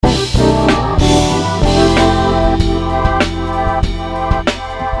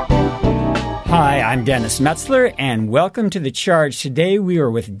I'm Dennis Metzler, and welcome to The Charge. Today we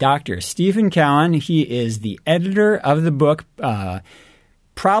are with Dr. Stephen Cowan. He is the editor of the book,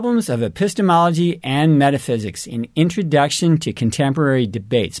 Problems of Epistemology and Metaphysics, an Introduction to Contemporary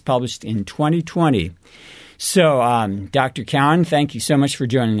Debates, published in 2020. So, Dr. Cowan, thank you so much for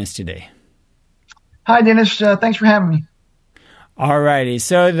joining us today. Hi, Dennis. Thanks for having me. All righty.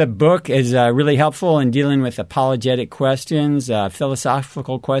 So the book is really helpful in dealing with apologetic questions,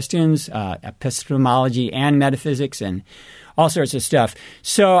 philosophical questions, epistemology and metaphysics, and all sorts of stuff.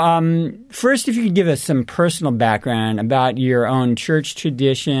 So first, if you could give us some personal background about your own church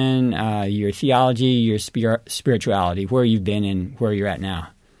tradition, your theology, your spirituality, where you've been and where you're at now.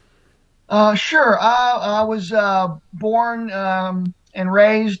 Sure. I was born and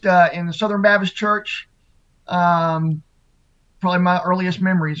raised in the Southern Baptist Church. Probably my earliest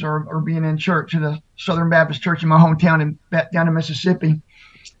memories are being in church, in the Southern Baptist Church in my hometown down in Mississippi.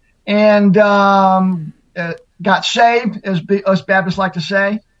 And got saved, as us Baptists like to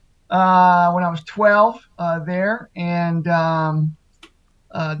say, when I was 12 there, and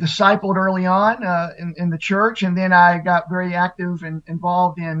discipled early on in the church. And then I got very active and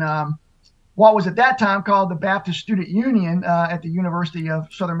involved in what was at that time called the Baptist Student Union at the University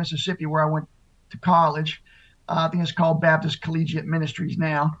of Southern Mississippi, where I went to college. I think it's called Baptist Collegiate Ministries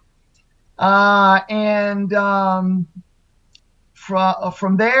now. And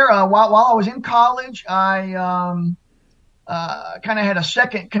from there, while I was in college, I kind of had a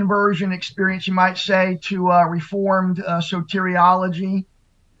second conversion experience, you might say, to Reformed soteriology,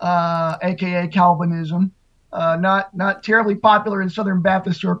 aka Calvinism. Not terribly popular in Southern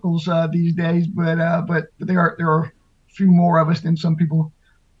Baptist circles these days, but there are a few more of us than some people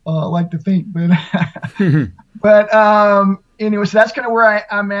like to think. But anyway, so that's kind of where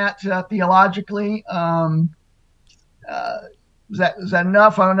I'm at theologically. Is that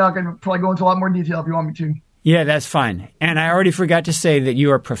enough? I don't know. I can probably go into a lot more detail if you want me to. Yeah, that's fine. And I already forgot to say that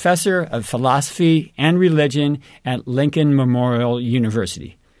you are professor of philosophy and religion at Lincoln Memorial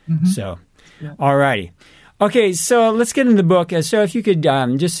University. Mm-hmm. So, yeah. All righty. Okay, so let's get into the book. So if you could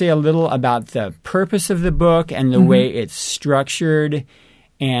just say a little about the purpose of the book and the way it's structured.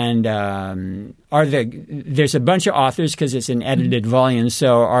 And there's a bunch of authors because it's an edited volume.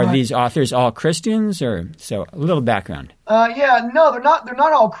 So are these authors all Christians, or so a little background? No, they're not. They're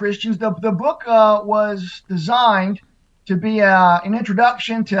not all Christians. The book was designed to be an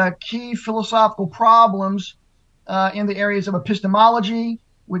introduction to key philosophical problems in the areas of epistemology,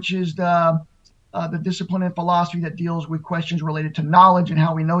 which is the discipline in philosophy that deals with questions related to knowledge and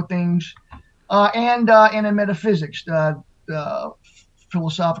how we know things, and in metaphysics, the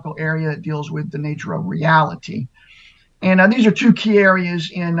philosophical area that deals with the nature of reality. And these are two key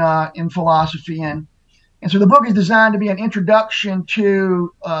areas in philosophy. And so the book is designed to be an introduction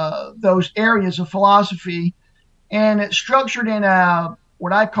to those areas of philosophy. And it's structured in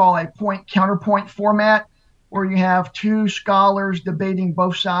what I call a point-counterpoint format, where you have two scholars debating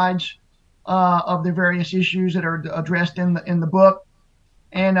both sides of the various issues that are addressed in the book.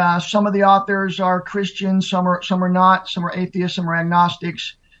 And some of the authors are Christians, some are not, some are atheists, some are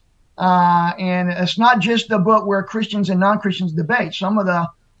agnostics. And it's not just a book where Christians and non-Christians debate. Some of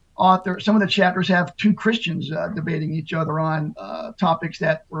the chapters have two Christians debating each other on topics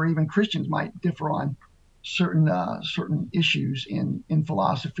where even Christians might differ on certain issues in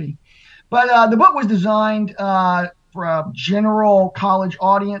philosophy. But the book was designed for a general college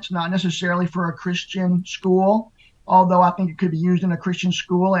audience, not necessarily for a Christian school, although I think it could be used in a Christian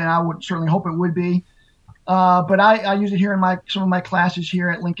school, and I would certainly hope it would be. But I use it here in some of my classes here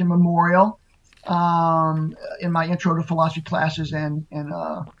at Lincoln Memorial, in my intro to philosophy classes and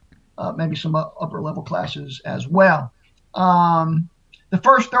maybe some upper level classes as well. The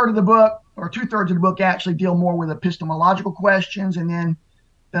first third of the book, or 2/3 of the book, actually deal more with epistemological questions, and then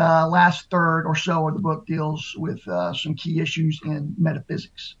the last third or so of the book deals with some key issues in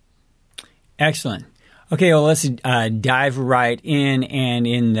metaphysics. Excellent. Okay, well, let's dive right in. And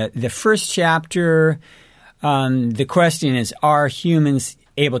in the first chapter, the question is, are humans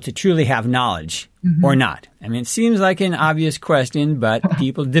able to truly have knowledge or not? I mean, it seems like an obvious question, but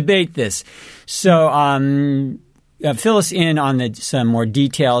people debate this. So fill us in on some more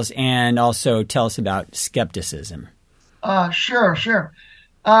details and also tell us about skepticism. Sure.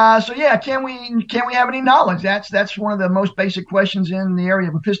 Can we have any knowledge? That's one of the most basic questions in the area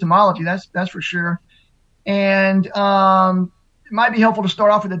of epistemology. That's for sure. And it might be helpful to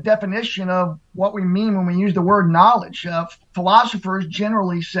start off with a definition of what we mean when we use the word knowledge. Philosophers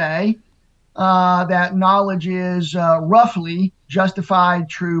generally say that knowledge is roughly justified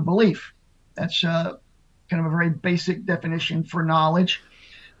true belief. That's kind of a very basic definition for knowledge.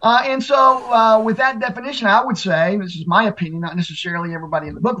 And so with that definition, I would say, this is my opinion, not necessarily everybody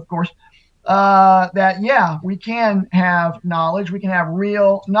in the book, of course, that, yeah, we can have knowledge. We can have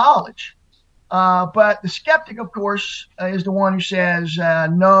real knowledge. But the skeptic, of course, is the one who says,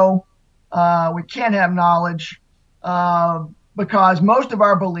 no, we can't have knowledge because most of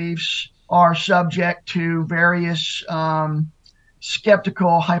our beliefs are subject to various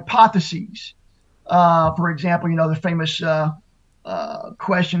skeptical hypotheses. For example, the famous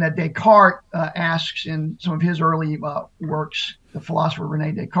question that Descartes asks in some of his early works, the philosopher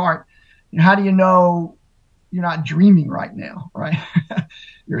René Descartes. How do you know you're not dreaming right now, right?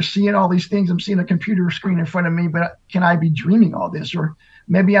 You're seeing all these things. I'm seeing a computer screen in front of me, but can I be dreaming all this? Or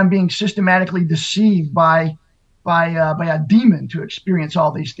maybe I'm being systematically deceived by a demon to experience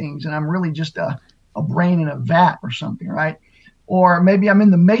all these things, and I'm really just a brain in a vat or something, right? Or maybe I'm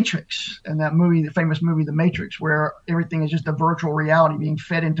in the Matrix, in that movie, the famous movie, The Matrix, where everything is just a virtual reality being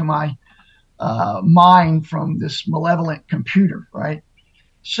fed into my mind from this malevolent computer, right?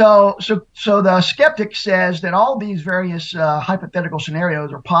 So the skeptic says that all these various hypothetical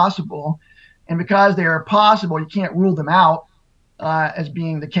scenarios are possible, and because they are possible, you can't rule them out as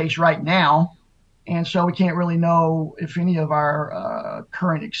being the case right now, and so we can't really know if any of our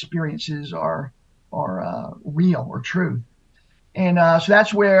current experiences are real or true. And so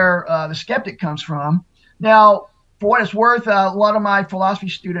that's where the skeptic comes from. Now, for what it's worth, a lot of my philosophy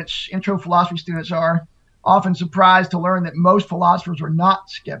students, intro philosophy students, are often surprised to learn that most philosophers are not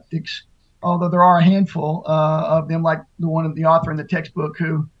skeptics, although there are a handful of them, like the author in the textbook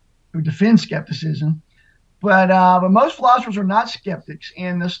who defends skepticism. But most philosophers are not skeptics,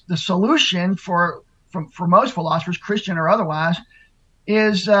 and the solution for most philosophers, Christian or otherwise,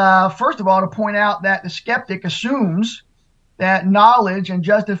 is first of all to point out that the skeptic assumes that knowledge and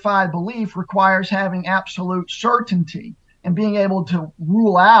justified belief requires having absolute certainty and being able to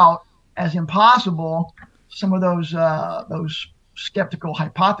rule out as impossible some of those skeptical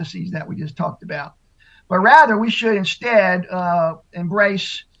hypotheses that we just talked about. But rather, we should instead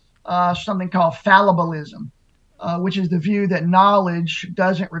embrace something called fallibilism, which is the view that knowledge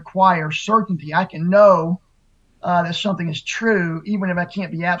doesn't require certainty. I can know that something is true, even if I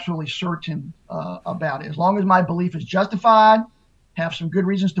can't be absolutely certain about it. As long as my belief is justified, have some good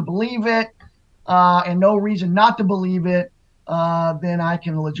reasons to believe it, and no reason not to believe it, then I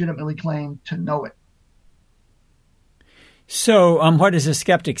can legitimately claim to know it. So what does a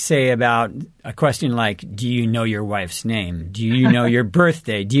skeptic say about a question like, do you know your wife's name? Do you know your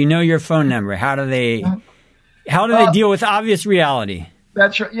birthday? Do you know your phone number? How do they deal with obvious reality?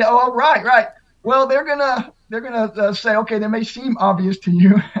 That's right. Yeah. Oh, right. Well, they're gonna say, okay, they may seem obvious to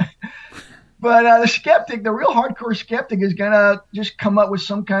you, but the skeptic, the real hardcore skeptic, is gonna just come up with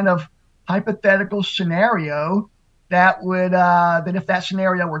some kind of hypothetical scenario that would, that if that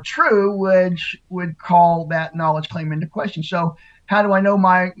scenario were true, would call that knowledge claim into question. So, how do I know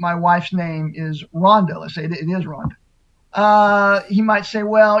my wife's name is Rhonda? Let's say it is Rhonda. He might say,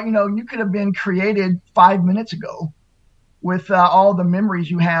 well, you could have been created 5 minutes ago, with all the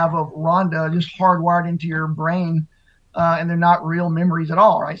memories you have of Rhonda just hardwired into your brain, and they're not real memories at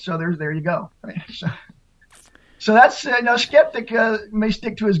all, right? So there you go, right? So that's skeptic may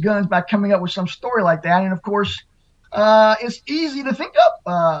stick to his guns by coming up with some story like that, and of course, it's easy to think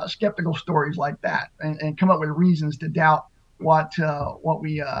up skeptical stories like that and come up with reasons to doubt what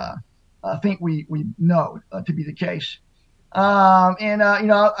we think we know to be the case.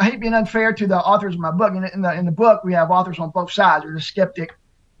 I hate being unfair to the authors of my book. In the book, we have authors on both sides. There's a skeptic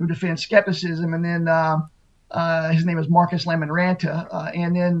who defends skepticism, and then his name is Marcus Lamonranta.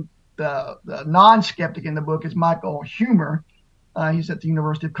 And then the non-skeptic in the book is Michael Humer. He's at the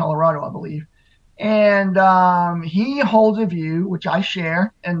University of Colorado, I believe. And he holds a view, which I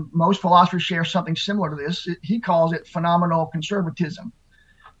share, and most philosophers share something similar to this. He calls it phenomenal conservatism,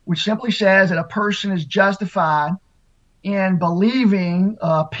 which simply says that a person is justified in believing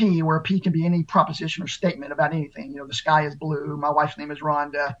P, where P can be any proposition or statement about anything. The sky is blue. My wife's name is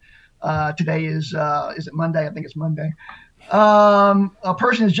Rhonda. Today is it Monday? I think it's Monday. A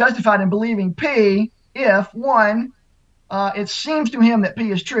person is justified in believing P if, one, it seems to him that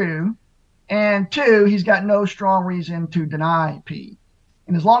P is true, and two, he's got no strong reason to deny P.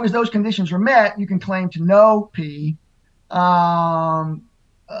 And as long as those conditions are met, you can claim to know P.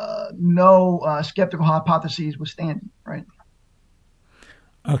 No skeptical hypotheses withstanding, right?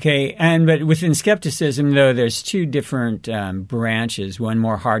 Okay, but within skepticism, though, there's two different branches, one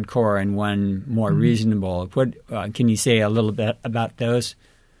more hardcore and one more reasonable. What can you say a little bit about those?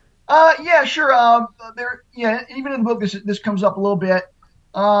 Yeah, sure. Even in the book, this comes up a little bit.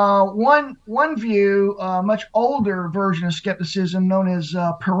 One view, a much older version of skepticism, known as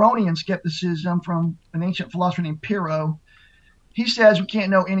Pyrrhonian skepticism, from an ancient philosopher named Pyrrho. He says we can't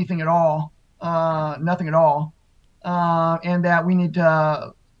know anything at all, nothing at all, and that we need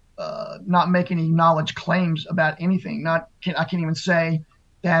to not make any knowledge claims about anything. I can't even say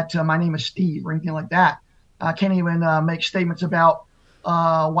that my name is Steve or anything like that. I can't even make statements about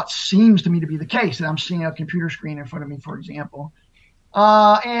what seems to me to be the case, that I'm seeing a computer screen in front of me, for example.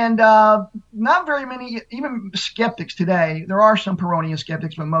 And not very many, even skeptics today. There are some Pyrrhonian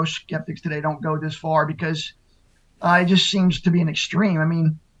skeptics, but most skeptics today don't go this far because it just seems to be an extreme. I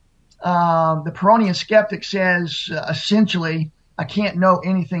mean, the Pyrrhonian skeptic says essentially, I can't know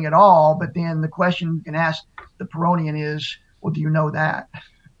anything at all. But then the question you can ask the Pyrrhonian is, well, do you know that?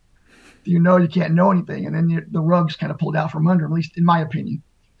 Do you know you can't know anything? And then the rug's kind of pulled out from under, at least in my opinion.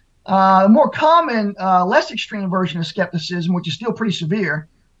 A more common, less extreme version of skepticism, which is still pretty severe,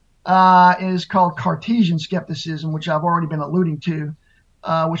 is called Cartesian skepticism, which I've already been alluding to,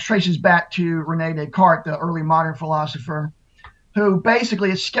 which traces back to René Descartes, the early modern philosopher, who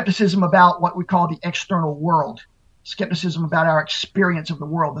basically is skepticism about what we call the external world, skepticism about our experience of the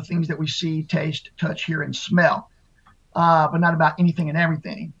world, the things that we see, taste, touch, hear, and smell, but not about anything and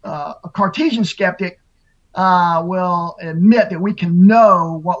everything. A Cartesian skeptic will admit that we can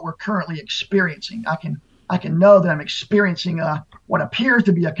know what we're currently experiencing. I can know that I'm experiencing what appears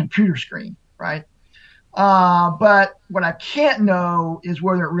to be a computer screen, right? But what I can't know is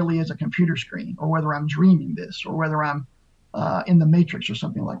whether it really is a computer screen, or whether I'm dreaming this, or whether I'm in the Matrix or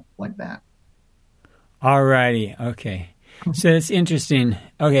something like that. All righty. Okay. So it's interesting.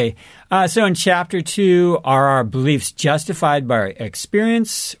 Okay. So in chapter 2, are our beliefs justified by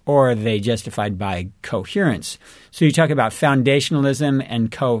experience, or are they justified by coherence? So you talk about foundationalism and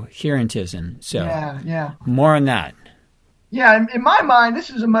coherentism. So yeah. More on that. Yeah. In my mind,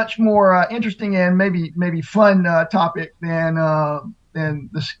 this is a much more interesting and maybe fun topic than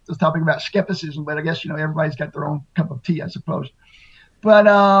this topic about skepticism. But I guess, everybody's got their own cup of tea, I suppose. But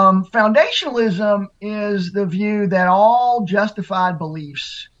foundationalism is the view that all justified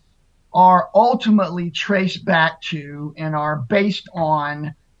beliefs are ultimately traced back to and are based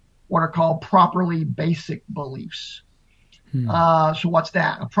on what are called properly basic beliefs. So what's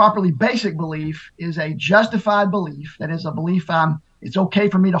that? A properly basic belief is a justified belief, that is a belief it's okay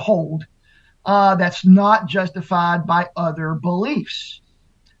for me to hold, that's not justified by other beliefs.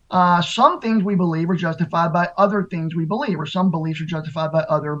 Some things we believe are justified by other things we believe, or some beliefs are justified by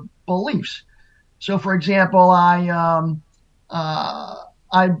other beliefs. So, for example, I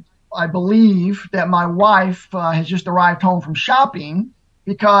believe that my wife has just arrived home from shopping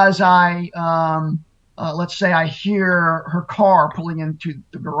because let's say I hear her car pulling into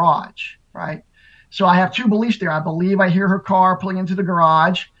the garage, right? So I have two beliefs there. I believe I hear her car pulling into the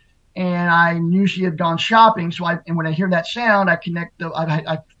garage, and I knew she had gone shopping. And when I hear that sound, I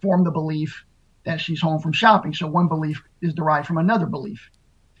form the belief that she's home from shopping. So one belief is derived from another belief.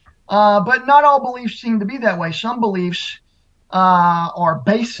 But not all beliefs seem to be that way. Some beliefs are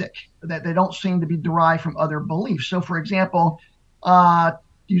basic, that they don't seem to be derived from other beliefs. So, for example,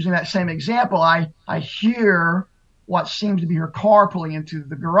 using that same example, I hear what seems to be her car pulling into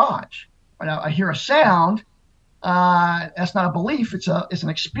the garage. Right? I hear a sound. That's not a belief. It's an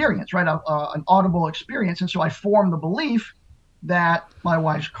experience, right? An audible experience. And so I form the belief that my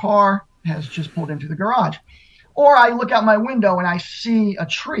wife's car has just pulled into the garage. Or I look out my window and I see a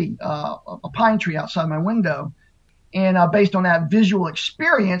tree, a pine tree outside my window. And based on that visual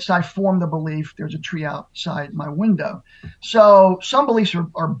experience, I form the belief there's a tree outside my window. So some beliefs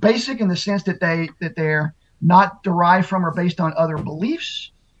are basic in the sense that they're not derived from or based on other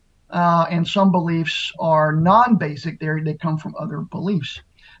beliefs. And some beliefs are non-basic. They come from other beliefs.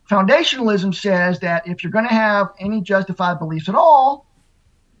 Foundationalism says that if you're going to have any justified beliefs at all,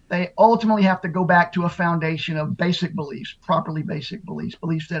 they ultimately have to go back to a foundation of basic beliefs, properly basic beliefs,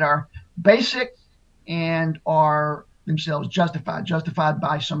 beliefs that are basic and are themselves justified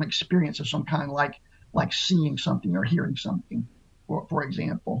by some experience of some kind, like seeing something or hearing something, for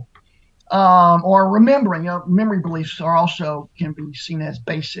example. Or remembering. Memory beliefs can be seen as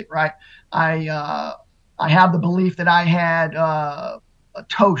basic, right? I have the belief that I had a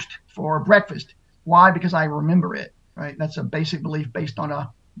toast for breakfast. Why? Because I remember it, right? That's a basic belief based on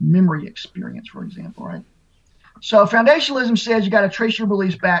a memory experience, for example, right? So foundationalism says you got to trace your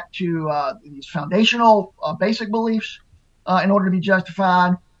beliefs back to these foundational basic beliefs in order to be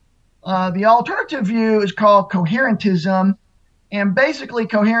justified. The alternative view is called coherentism. And basically,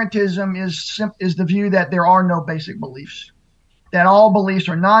 coherentism is the view that there are no basic beliefs, that all beliefs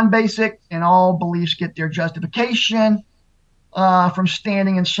are non-basic and all beliefs get their justification from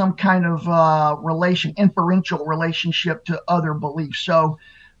standing in some kind of inferential relationship to other beliefs. So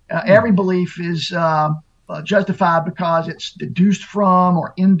every belief is justified because it's deduced from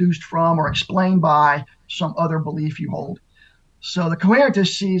or induced from or explained by some other belief you hold. So the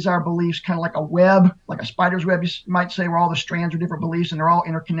coherentist sees our beliefs kind of like a web, like a spider's web, you might say, where all the strands are different beliefs and they're all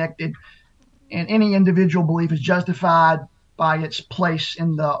interconnected. And any individual belief is justified by its place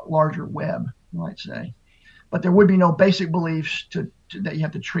in the larger web, you might say. But there would be no basic beliefs that you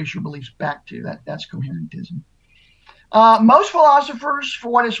have to trace your beliefs back to. That's coherentism. Most philosophers, for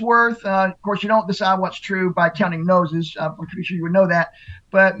what it's worth, of course, you don't decide what's true by counting noses. I'm pretty sure you would know that.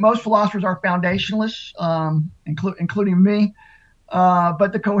 But most philosophers are foundationalists, including me.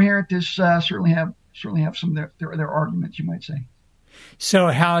 But the coherentists certainly have some of their arguments, you might say. So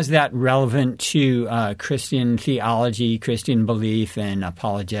how is that relevant to Christian theology, Christian belief, and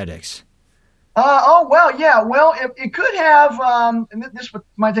apologetics? It could have, and this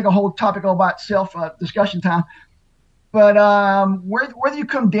might take a whole topic all by itself, discussion time. But whether you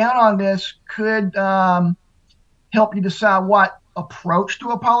come down on this could help you decide what approach to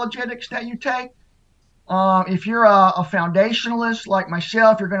apologetics that you take. If you're a foundationalist like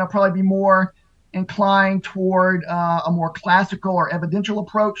myself, you're going to probably be more inclined toward a more classical or evidential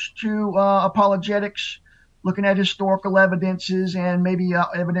approach to apologetics, looking at historical evidences and maybe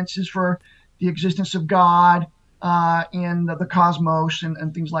evidences for the existence of God in the cosmos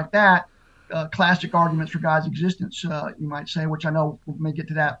and things like that. Classic arguments for God's existence, you might say, which I know we may get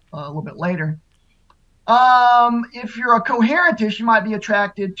to that a little bit later. If you're a coherentist, you might be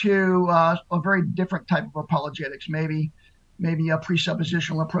attracted to a very different type of apologetics, maybe a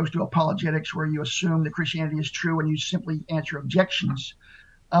presuppositional approach to apologetics where you assume that Christianity is true and you simply answer objections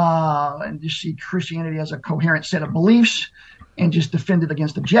and just see Christianity as a coherent set of beliefs and just defend it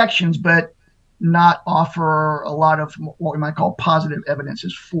against objections, but not offer a lot of what we might call positive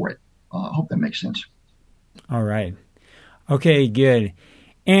evidences for it. I hope that makes sense. All right. Okay, good.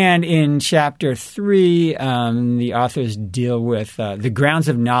 And in chapter 3, the authors deal with the grounds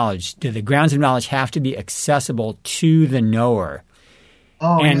of knowledge. Do the grounds of knowledge have to be accessible to the knower?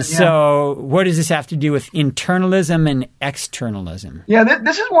 So what does this have to do with internalism and externalism? Yeah,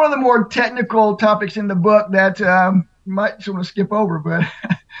 this is one of the more technical topics in the book that you might want to skip over, but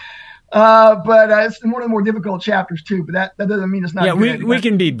it's one of the more difficult chapters too. But that doesn't mean it's not. Yeah, we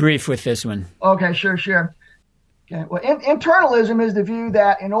can be brief with this one. Okay, sure. Okay. Well, internalism is the view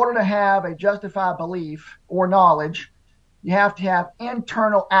that in order to have a justified belief or knowledge, you have to have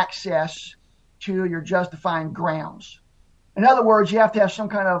internal access to your justifying grounds. In other words, you have to have some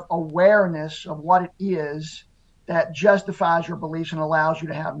kind of awareness of what it is that justifies your beliefs and allows you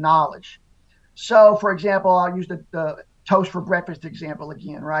to have knowledge. So, for example, I'll use the toast for breakfast example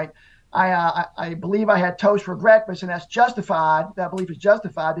again, right? I believe I had toast for breakfast, and that's justified. That belief is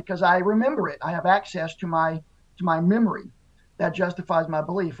justified because I remember it. I have access to my memory. That justifies my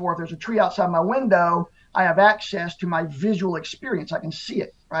belief. Or if there's a tree outside my window, I have access to my visual experience. I can see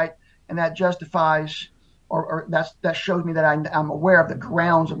it, right? And that justifies, or that shows me that I'm aware of the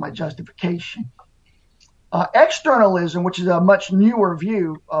grounds of my justification. Externalism, which is a much newer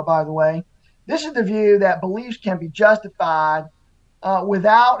view, by the way, this is the view that beliefs can be justified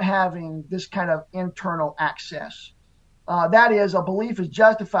without having this kind of internal access. That is, a belief is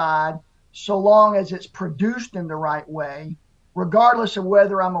justified so long as it's produced in the right way, regardless of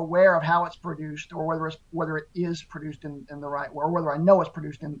whether I'm aware of how it's produced or whether it is produced in the right way, or whether I know it's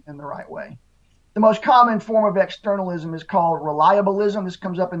produced in the right way. The most common form of externalism is called reliabilism. This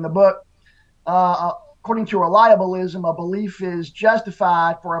comes up in the book. According to reliabilism, a belief is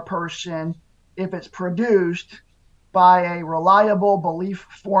justified for a person if it's produced by a reliable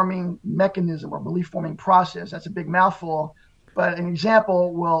belief-forming mechanism or belief-forming process. That's a big mouthful, but an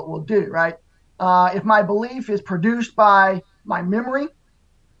example will do, right? If my belief is produced by my memory,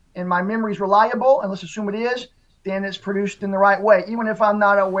 and my memory is reliable, and let's assume it is, then it's produced in the right way, even if I'm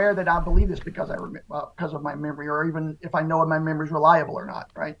not aware that I believe this because of my memory, or even if I know if my memory is reliable or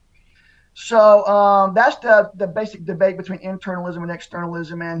not, right? So that's the basic debate between internalism and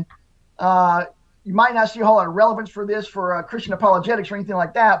externalism, and you might not see a whole lot of relevance for this for Christian apologetics or anything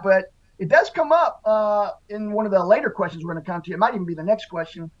like that, but it does come up in one of the later questions we're going to come to. It might even be the next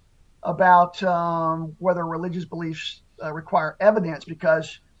question about whether religious beliefs require evidence,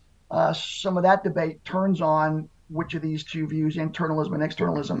 because some of that debate turns on which of these two views, internalism and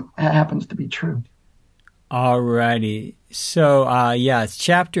externalism, happens to be true. All righty. So, it's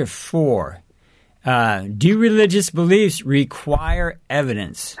chapter 4. Do religious beliefs require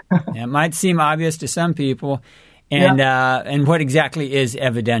evidence? It might seem obvious to some people. And what exactly is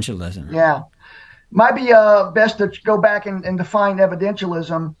evidentialism? Might be best to go back and define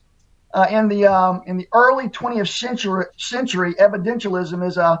evidentialism. In the early 20th century, evidentialism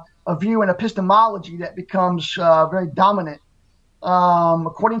is a view in epistemology that becomes very dominant.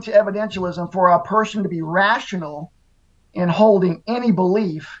 According to evidentialism, for a person to be rational in holding any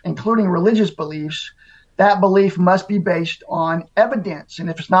belief, including religious beliefs, that belief must be based on evidence. And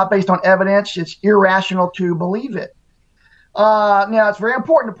if it's not based on evidence, it's irrational to believe it. Now, it's very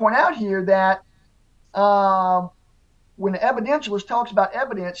important to point out here that when the evidentialist talks about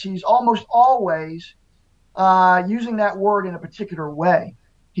evidence, he's almost always using that word in a particular way.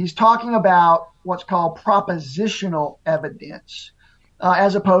 He's talking about what's called propositional evidence,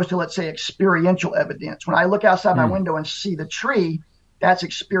 as opposed to, let's say, experiential evidence. When I look outside my window and see the tree, that's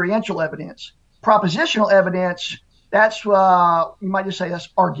experiential evidence. Propositional evidence, that's, you might just say that's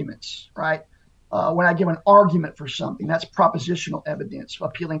arguments, right? When I give an argument for something, that's propositional evidence,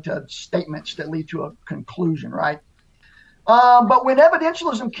 appealing to statements that lead to a conclusion, right? But when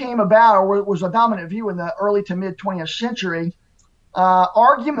evidentialism came about, or was a dominant view in the early to mid 20th century,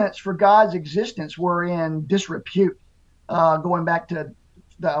 arguments for God's existence were in disrepute, going back to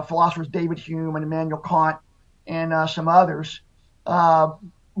the philosophers David Hume and Immanuel Kant and some others.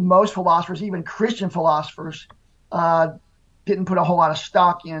 Most philosophers, even Christian philosophers, didn't put a whole lot of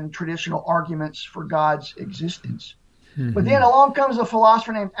stock in traditional arguments for God's existence. Mm-hmm. But then along comes a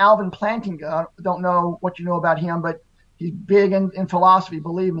philosopher named Alvin Plantinga. I don't know what you know about him, but he's big in philosophy,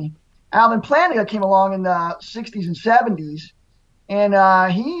 believe me. Alvin Plantinga came along in the 60s and 70s, and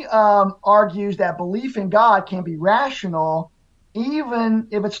he argues that belief in God can be rational even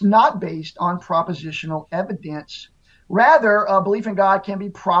if it's not based on propositional evidence. Rather, belief in God can be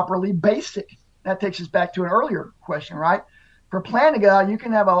properly basic. That takes us back to an earlier question, right? For Plantinga, you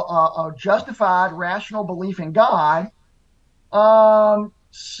can have a justified, rational belief in God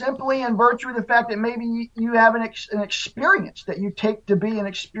simply in virtue of the fact that maybe you have an experience that you take to be an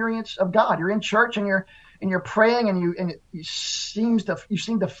experience of God. You're in church and you're praying and you seem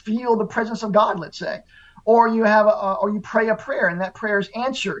to feel the presence of God, let's say, or you pray a prayer and that prayer is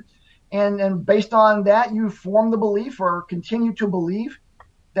answered, and based on that you form the belief or continue to believe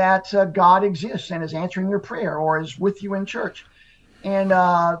that God exists and is answering your prayer or is with you in church. And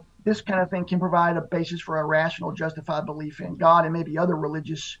this kind of thing can provide a basis for a rational, justified belief in God and maybe other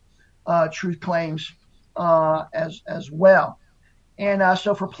religious truth claims as well. And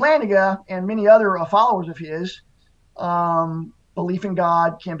so for Plantinga and many other followers of his, belief in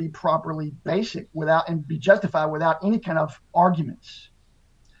God can be properly basic and be justified without any kind of arguments.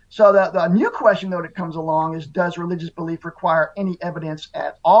 So the new question, though, that comes along is, does religious belief require any evidence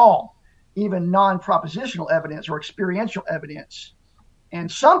at all, even non-propositional evidence or experiential evidence?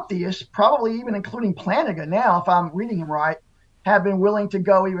 And some theists, probably even including Plantinga now, if I'm reading him right, have been willing to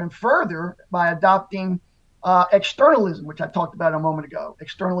go even further by adopting externalism, which I talked about a moment ago.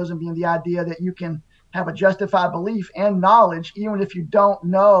 Externalism being the idea that you can have a justified belief and knowledge even if you don't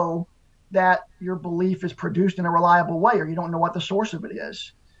know that your belief is produced in a reliable way or you don't know what the source of it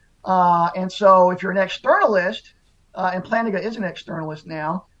is. And so if you're an externalist, and Plantinga is an externalist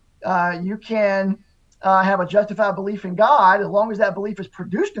now, you can have a justified belief in God as long as that belief is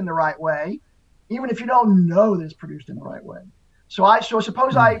produced in the right way, even if you don't know that it's produced in the right way. So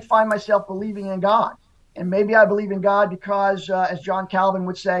suppose I find myself believing in God, and maybe I believe in God because, as John Calvin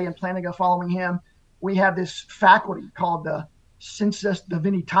would say, and Plantinga following him, we have this faculty called the sensus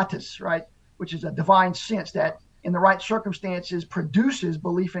divinitatis, right, which is a divine sense that in the right circumstances produces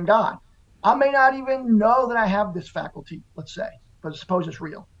belief in God. I may not even know that I have this faculty, let's say, but suppose it's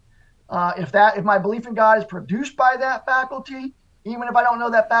real. If my belief in God is produced by that faculty, even if I don't know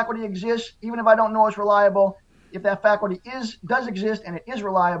that faculty exists, even if I don't know it's reliable, if that faculty does exist and it is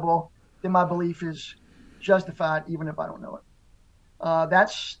reliable, then my belief is justified, even if I don't know it. That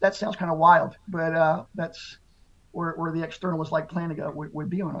sounds kind of wild, but that's where the externalists like Plantinga would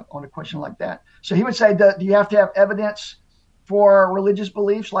be on a question like that. So he would say, do you have to have evidence for religious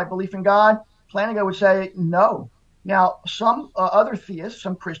beliefs like belief in God? Plantinga would say no. Now, some other theists,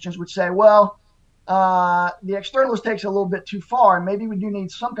 some Christians would say, well, the externalist takes it a little bit too far, and maybe we do need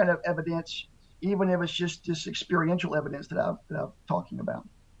some kind of evidence, even if it's just this experiential evidence that I'm talking about.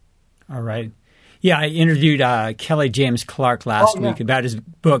 All right. Yeah, I interviewed Kelly James Clark last week about his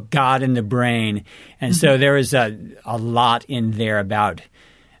book, God and the Brain. And so there was a lot in there about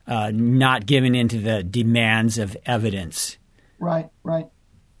not giving into the demands of evidence. Right.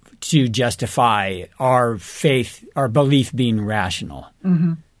 To justify our faith, our belief being rational.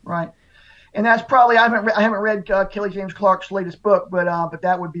 Mm-hmm. Right. And that's probably, I haven't read Kelly James Clark's latest book, but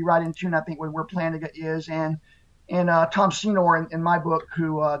that would be right in tune, I think, with where Plantinga is. And and Tom Senor in my book,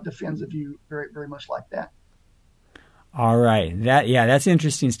 who defends a view very, very much like that. All right. That's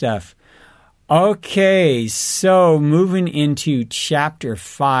interesting stuff. Okay, so moving into chapter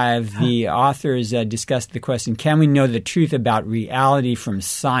 5, the authors discussed the question, can we know the truth about reality from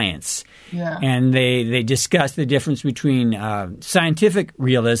science? Yeah. And they discussed the difference between scientific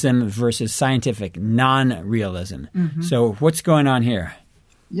realism versus scientific non-realism. Mm-hmm. So what's going on here?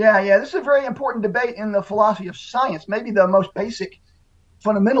 Yeah, this is a very important debate in the philosophy of science, maybe the most basic,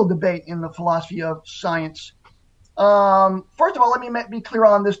 fundamental debate in the philosophy of science. First of all, let me be clear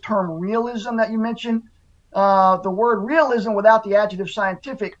on this term realism that you mentioned. The word realism without the adjective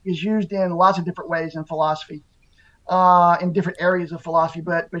scientific is used in lots of different ways in philosophy, in different areas of philosophy.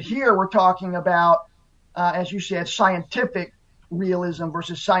 But here we're talking about, as you said, scientific realism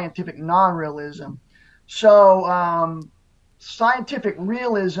versus scientific non-realism. So scientific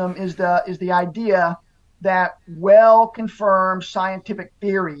realism is the idea that well-confirmed scientific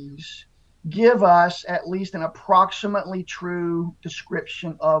theories give us at least an approximately true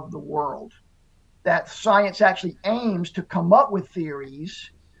description of the world. That science actually aims to come up with theories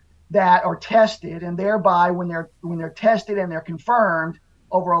that are tested, and thereby when they're tested and they're confirmed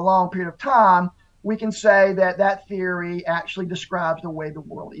over a long period of time, we can say that theory actually describes the way the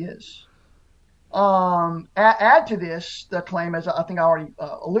world is. Add to this the claim, as I think I already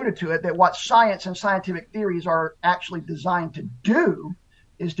alluded to it, that what science and scientific theories are actually designed to do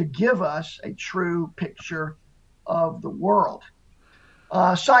is to give us a true picture of the world.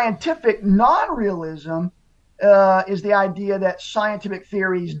 Scientific non-realism is the idea that scientific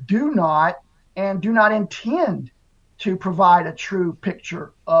theories do not intend to provide a true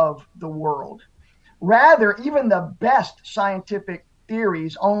picture of the world. Rather, even the best scientific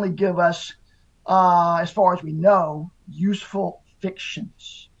theories only give us, as far as we know, useful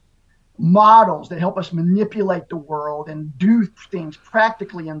fictions. Models that help us manipulate the world and do things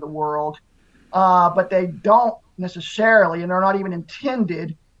practically in the world, but they don't necessarily, and they're not even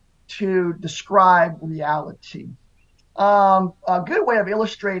intended to describe reality. A good way of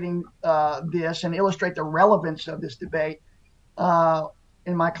illustrating this and illustrate the relevance of this debate,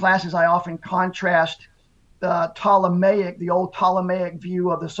 in my classes I often contrast the old Ptolemaic view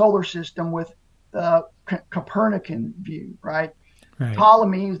of the solar system with the Copernican view, right? Right.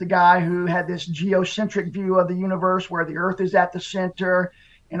 Ptolemy is the guy who had this geocentric view of the universe where the Earth is at the center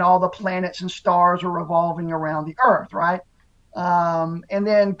and all the planets and stars are revolving around the Earth, right? And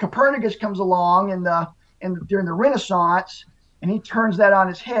then Copernicus comes along during the Renaissance, and he turns that on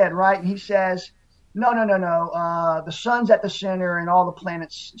his head, right? And he says, no. The sun's at the center and all the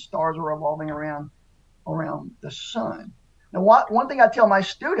planets and stars are revolving around the sun. Now, one thing I tell my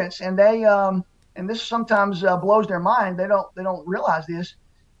students, and they and this sometimes blows their mind. They don't realize this.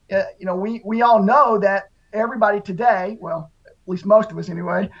 We all know that everybody today, well, at least most of us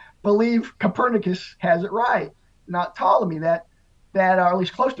anyway, believe Copernicus has it right, not Ptolemy. That are at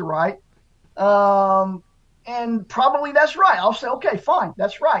least close to right. And probably that's right. I'll say, okay, fine,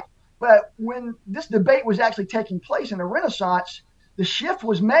 that's right. But when this debate was actually taking place in the Renaissance, the shift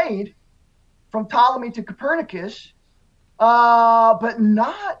was made from Ptolemy to Copernicus, but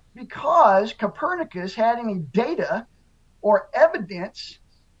not because Copernicus had any data or evidence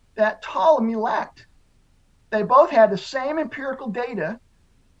that Ptolemy lacked. They both had the same empirical data,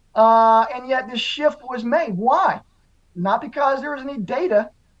 and yet this shift was made. Why? Not because there was any data.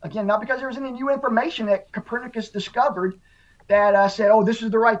 Again, not because there was any new information that Copernicus discovered that said, "Oh, this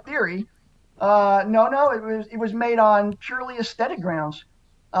is the right theory." No, it was made on purely aesthetic grounds.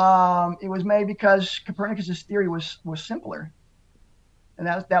 It was made because Copernicus's theory was simpler, and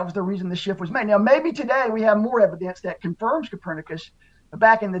that was the reason the shift was made. Now, maybe today we have more evidence that confirms Copernicus, but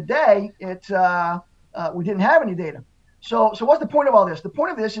back in the day, we didn't have any data. So what's the point of all this? The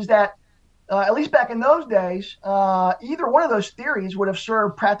point of this is that at least back in those days, either one of those theories would have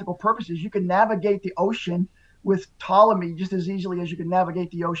served practical purposes. You could navigate the ocean with Ptolemy just as easily as you could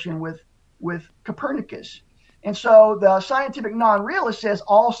navigate the ocean with Copernicus. And so the scientific non-realist says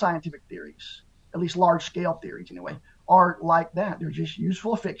all scientific theories, at least large-scale theories anyway, are like that. They're just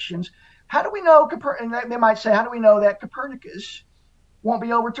useful fictions. How do we know, and they might say, how do we know that Copernicus won't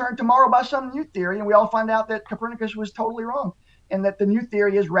be overturned tomorrow by some new theory, and we all find out that Copernicus was totally wrong, and that the new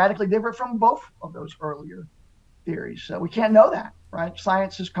theory is radically different from both of those earlier theories? So we can't know that, right?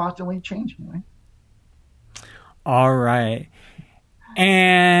 Science is constantly changing, right? All right.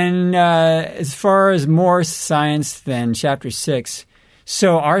 And as far as more science than Chapter 6,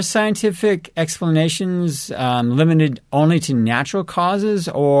 so are scientific explanations limited only to natural causes,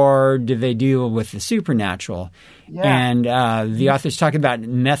 or do they deal with the supernatural? Yeah. And the authors talk about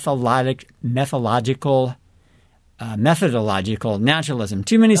methodological methodological naturalism.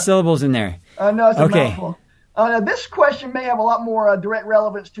 Too many syllables in there. No, it's a mouthful. Now this question may have a lot more direct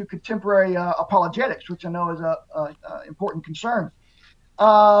relevance to contemporary apologetics, which I know is an important concern.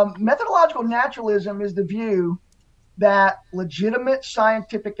 Methodological naturalism is the view that legitimate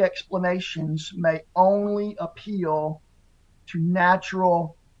scientific explanations may only appeal to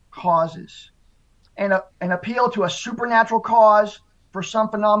natural causes. And an appeal to a supernatural cause for some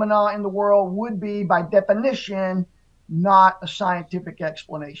phenomena in the world would be, by definition, not a scientific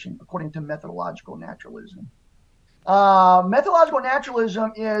explanation, according to methodological naturalism. Methodological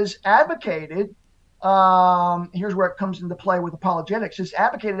naturalism is advocated, here's where it comes into play with apologetics, is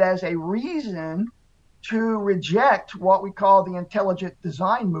advocated as a reason to reject what we call the intelligent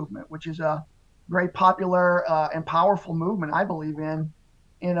design movement, which is a very popular and powerful movement, I believe, in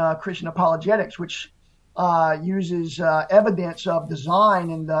Christian apologetics, which uses evidence of design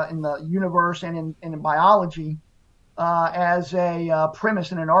in the universe and in biology as a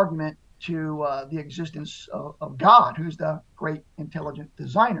premise and an argument to the existence of God, who's the great intelligent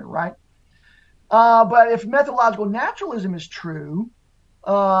designer, right? But if methodological naturalism is true,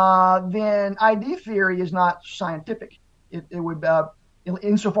 then ID theory is not scientific. It would,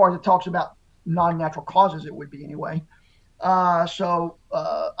 insofar as it talks about non-natural causes, it would be anyway. So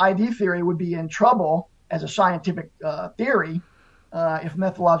ID theory would be in trouble as a scientific theory if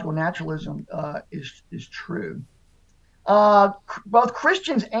methodological naturalism is true. Both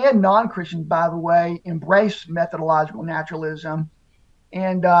Christians and non-Christians, by the way, embrace methodological naturalism.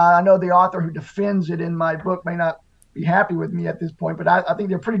 And I know the author who defends it in my book may not be happy with me at this point, but I think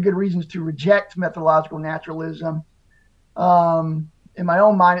there are pretty good reasons to reject methodological naturalism. In my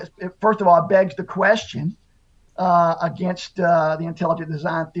own mind, first of all, it begs the question against the intelligent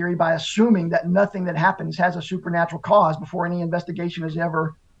design theory by assuming that nothing that happens has a supernatural cause before any investigation is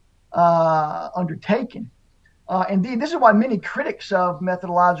ever undertaken. Indeed, this is why many critics of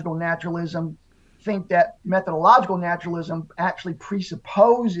methodological naturalism think that methodological naturalism actually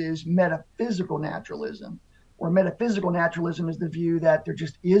presupposes metaphysical naturalism, where metaphysical naturalism is the view that there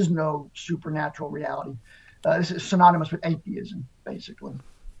just is no supernatural reality. This is synonymous with atheism, basically.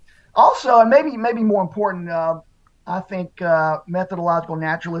 Also, and maybe more important, I think methodological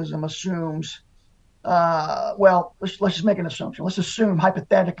naturalism assumes, let's just make an assumption. Let's assume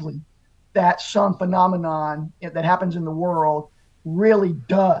hypothetically that some phenomenon that happens in the world really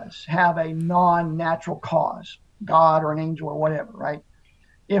does have a non-natural cause, God or an angel or whatever, right?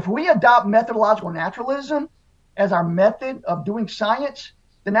 If we adopt methodological naturalism as our method of doing science,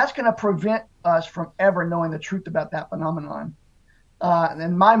 then that's going to prevent us from ever knowing the truth about that phenomenon.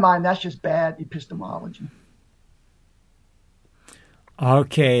 In my mind, that's just bad epistemology.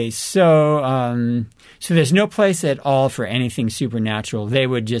 Okay, so there's no place at all for anything supernatural. They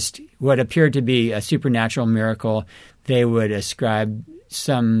would just, what appeared to be a supernatural miracle, they would ascribe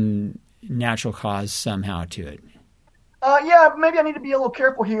some natural cause somehow to it. Maybe I need to be a little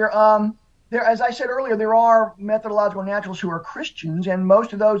careful here. There, as I said earlier, there are methodological naturalists who are Christians, and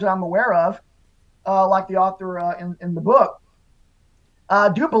most of those that I'm aware of, like the author in the book,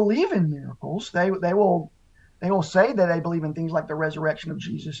 do believe in miracles. They will say that they believe in things like the resurrection of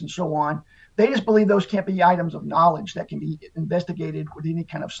Jesus and so on. They just believe those can't be items of knowledge that can be investigated with any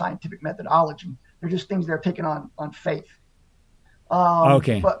kind of scientific methodology. They're just things that are taken on faith.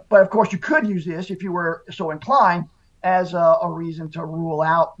 Okay. But of course, you could use this if you were so inclined as a reason to rule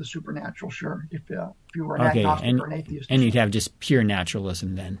out the supernatural. Sure, if you were an agnostic or an atheist. And you'd have just pure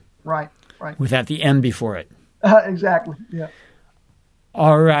naturalism then. Right. Without the M before it. Exactly. Yeah.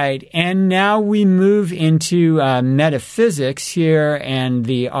 All right, and now we move into metaphysics here, and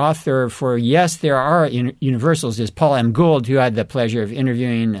the author for Yes, There Are Universals is Paul M. Gould, who I had the pleasure of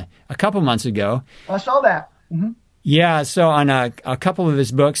interviewing a couple months ago. I saw that. Mm-hmm. Yeah, so on a couple of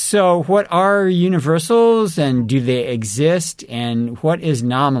his books. So what are universals, and do they exist, and what is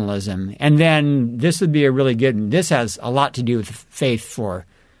nominalism? And then this would be a really good, this has a lot to do with faith for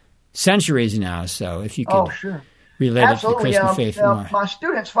centuries now, so if you could... Oh, sure. Related to the Christian faith more. My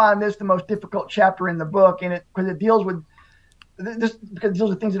students find this the most difficult chapter in the book, and because it deals with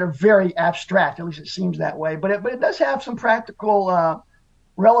things that are very abstract. At least it seems that way. But it does have some practical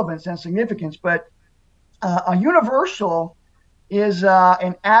relevance and significance. But a universal is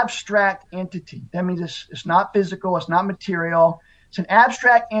an abstract entity. That means it's not physical, it's not material. It's an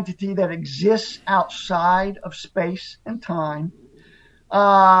abstract entity that exists outside of space and time,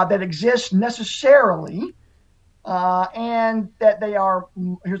 that exists necessarily. And that they are,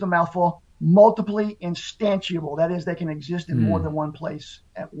 here's a mouthful, multiply instantiable. That is, they can exist in more than one place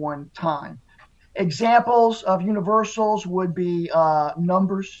at one time. Examples of universals would be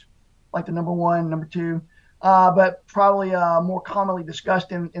numbers, like the number 1, number 2, but probably more commonly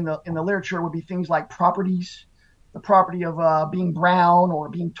discussed in the literature would be things like properties, the property of being brown or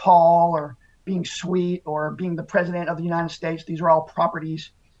being tall or being sweet or being the president of the United States. These are all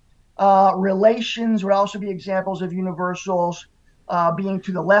properties. Relations would also be examples of universals, being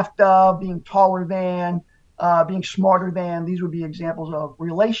to the left of, being taller than, being smarter than. These would be examples of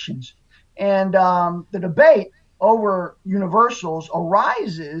relations. And the debate over universals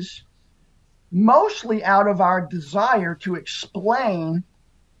arises mostly out of our desire to explain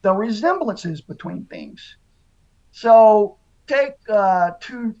the resemblances between things. So take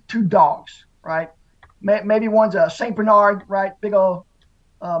two dogs, right? Maybe one's a Saint Bernard, right? Big old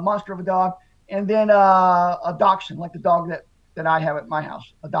monster of a dog. And then a dachshund, like the dog that I have at my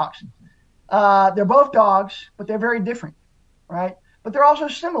house, a dachshund. They're both dogs, but they're very different, right? But they're also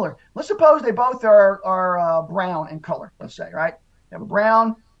similar. Let's suppose they both are brown in color, let's say, right? They have a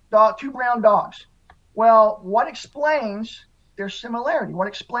brown dog, two brown dogs. Well, what explains their similarity? What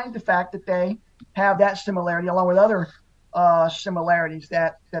explains the fact that they have that similarity along with other similarities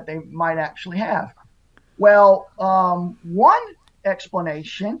that they might actually have? Well, one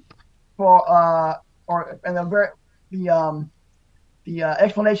explanation for the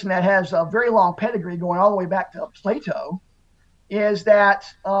explanation that has a very long pedigree going all the way back to Plato is that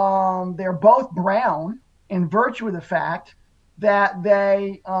they're both brown in virtue of the fact that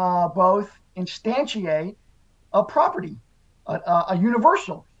they both instantiate a property, a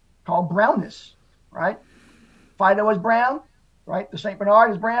universal called brownness, right? Fido is brown, right? The Saint Bernard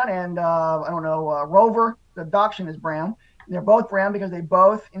is brown, and Rover, the dachshund, is brown. And they're both brown because they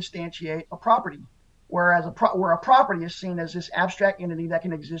both instantiate a property, whereas where a property is seen as this abstract entity that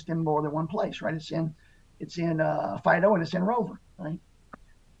can exist in more than one place, right? It's in Fido and it's in Rover, right?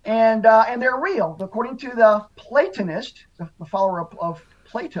 And they're real. According to the Platonist, the follower of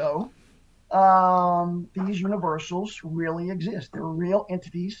Plato, these universals really exist. They're real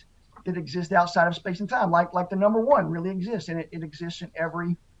entities that exist outside of space and time, like the number one really exists, and it exists in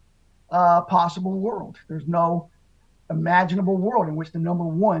every possible world. There's no imaginable world in which the number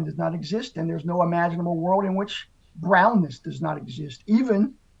one does not exist, and there's no imaginable world in which brownness does not exist.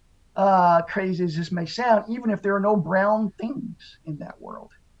 Even, crazy as this may sound, even if there are no brown things in that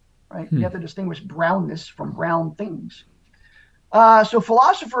world, right? You have to distinguish brownness from brown things. So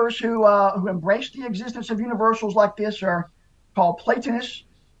philosophers who embrace the existence of universals like this are called Platonists.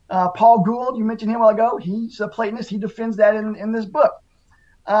 Paul Gould, you mentioned him a while ago. He's a Platonist. He defends that in this book.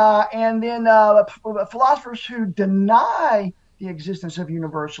 And then philosophers who deny the existence of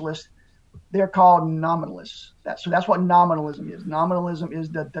universalists, they're called nominalists. So that's what nominalism is. Nominalism is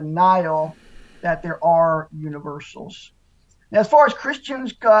the denial that there are universals. Now, as far as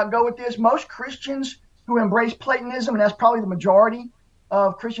Christians go with this, most Christians who embrace Platonism, and that's probably the majority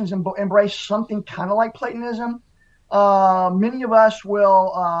of Christians embrace something kind of like Platonism. Many of us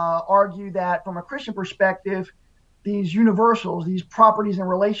will argue that from a Christian perspective, these universals, these properties and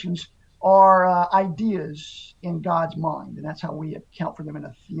relations are ideas in God's mind, and that's how we account for them in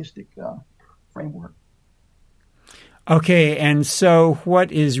a theistic framework. Okay, and so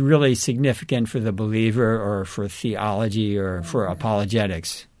what is really significant for the believer or for theology or for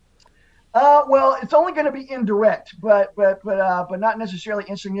apologetics? Well, it's only going to be indirect, but not necessarily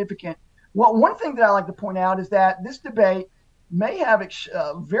insignificant. Well, one thing that I like to point out is that this debate may have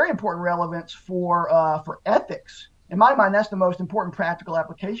very important relevance for ethics. In my mind, that's the most important practical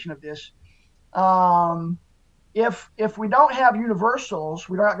application of this. If we don't have universals,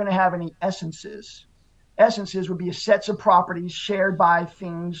 we're not going to have any essences. Essences would be sets of properties shared by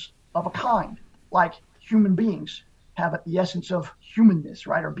things of a kind, like human beings have the essence of humanness,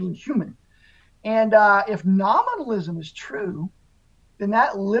 right, or being human. And if nominalism is true, then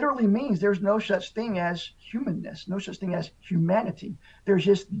that literally means there's no such thing as humanness, no such thing as humanity. There's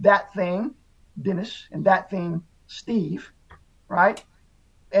just that thing, Dennis, and that thing, Steve, right?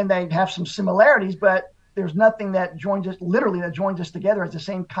 And they have some similarities, but there's nothing that joins us together as the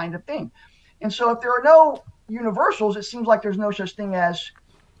same kind of thing. And so if there are no universals, it seems like there's no such thing as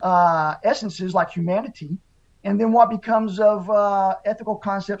essences like humanity. And then what becomes of ethical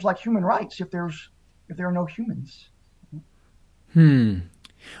concepts like human rights if there are no humans?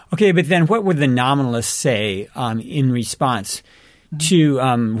 Okay, but then what would the nominalists say in response to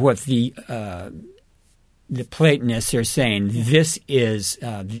what the Platonists are saying? This is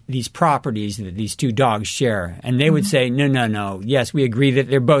these properties that these two dogs share, and they would say, no. Yes, we agree that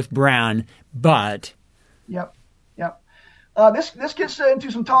they're both brown, but Yep. This gets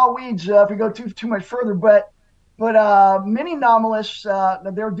into some tall weeds if we go too much further, but many nominalists, there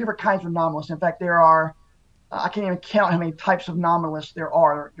are different kinds of nominalists. In fact, there are I can't even count how many types of nominalists there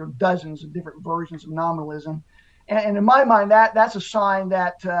are. There are dozens of different versions of nominalism. And in my mind, that's a sign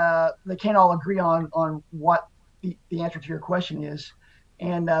that they can't all agree on what the answer to your question is.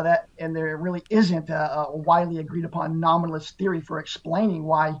 And there really isn't a widely agreed upon nominalist theory for explaining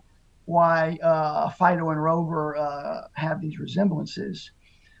why Fido and Rover have these resemblances.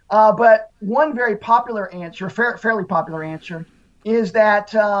 But one very popular answer, fairly popular answer, is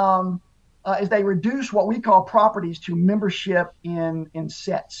that is they reduce what we call properties to membership in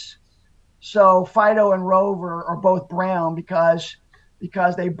sets. So Fido and Rover are both brown because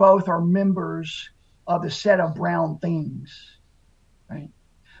they both are members of the set of brown things, right?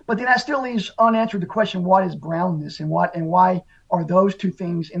 But then that still leaves unanswered the question: what is brownness, and why are those two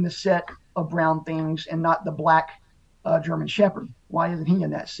things in the set of brown things and not the black German Shepherd? Why isn't he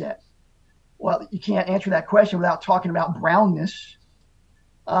in that set? Well, you can't answer that question without talking about brownness,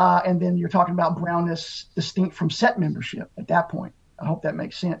 and then you're talking about brownness distinct from set membership at that point. I hope that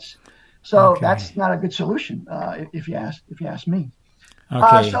makes sense. So that's not a good solution, if you ask me.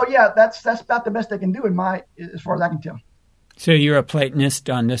 Okay. So yeah, that's about the best they can do as far as I can tell. So you're a Platonist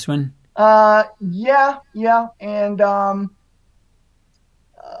on this one? Yeah, and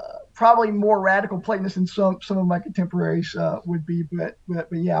probably more radical Platonist than some of my contemporaries would be, but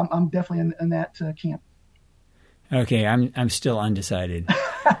yeah, I'm definitely in that camp. Okay, I'm still undecided.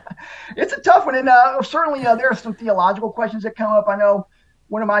 It's a tough one, and certainly there are some theological questions that come up. I know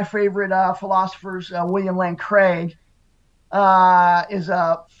one of my favorite philosophers, William Lane Craig, is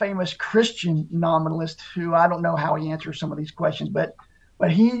a famous Christian nominalist who I don't know how he answers some of these questions, but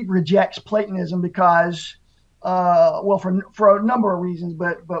he rejects Platonism because, for a number of reasons,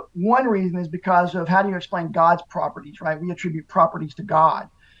 but one reason is because of how do you explain God's properties, right? We attribute properties to God.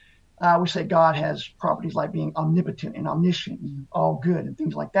 We say God has properties like being omnipotent and omniscient and all good and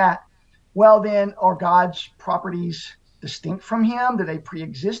things like that. Well, then, are God's properties distinct from him? Do they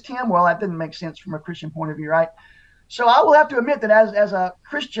pre-exist him? Well, that doesn't make sense from a Christian point of view, right? So I will have to admit that as a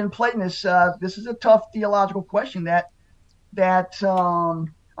Christian Platonist, this is a tough theological question that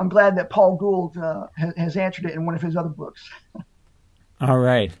I'm glad that Paul Gould has answered it in one of his other books. All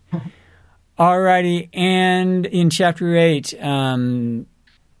right. All righty. And in Chapter 8,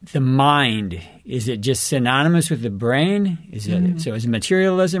 the mind, is it just synonymous with the brain? So is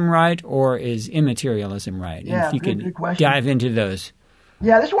materialism right, or is immaterialism right? Yeah, and if you good question. Dive into those.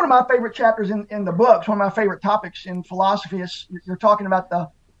 Yeah, this is one of my favorite chapters in the book. It's one of my favorite topics in philosophy. You're talking about the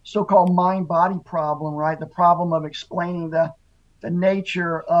so-called mind-body problem, right? The problem of explaining the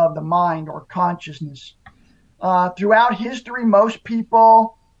nature of the mind or consciousness. Throughout history, most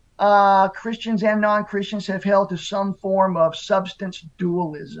people, Christians and non-Christians, have held to some form of substance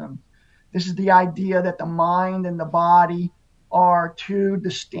dualism. This is the idea that the mind and the body are two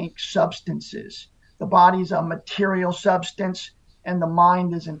distinct substances. The body is a material substance, and the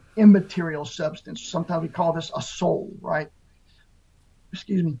mind is an immaterial substance. Sometimes we call this a soul, right?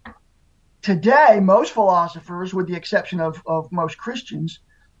 Excuse me. Today, most philosophers, with the exception of most Christians,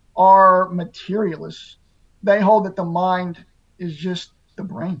 are materialists. They hold that the mind is just the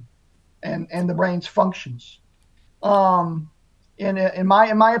brain and the brain's functions. In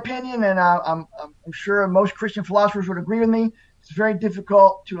my opinion, and I'm sure most Christian philosophers would agree with me, it's very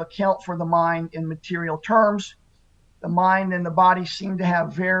difficult to account for the mind in material terms. The mind and the body seem to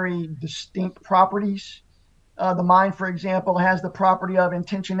have very distinct properties. The mind, for example, has the property of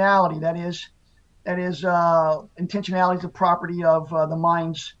intentionality. That is, intentionality is a property of the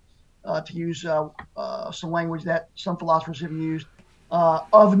mind's, to use some language that some philosophers have used,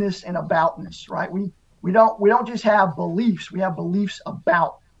 ofness and aboutness. Right? We don't just have beliefs. We have beliefs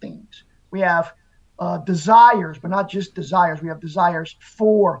about things. We have desires, but not just desires. We have desires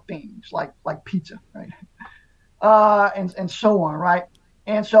for things like pizza, right? And so on, right?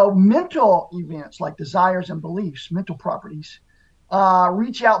 And so mental events like desires and beliefs, mental properties,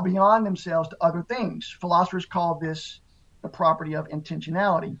 reach out beyond themselves to other things. Philosophers call this the property of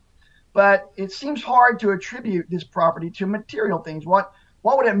intentionality. But it seems hard to attribute this property to material things. What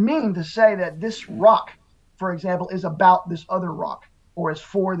would it mean to say that this rock, for example, is about this other rock or is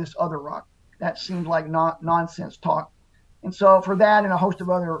for this other rock? That seems like nonsense talk. And so for that and a host of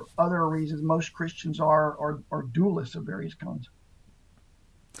other reasons, most Christians are dualists of various kinds.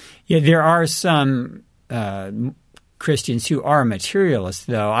 Yeah, there are some Christians who are materialists,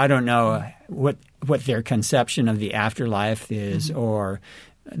 though. I don't know what their conception of the afterlife is, or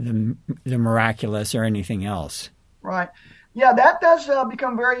the miraculous, or anything else. Right. Yeah, that does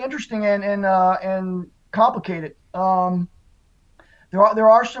become very interesting and complicated. There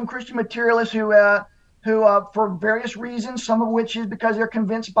are some Christian materialists who for various reasons, some of which is because they're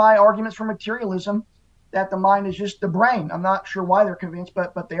convinced by arguments for materialism, that the mind is just the brain. I'm not sure why they're convinced,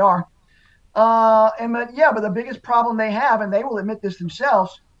 but they are. But the biggest problem they have, and they will admit this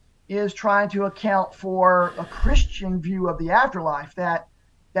themselves, is trying to account for a Christian view of the afterlife that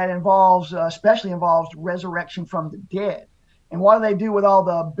especially involves resurrection from the dead. And what do they do with all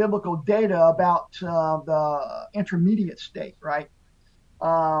the biblical data about the intermediate state, right?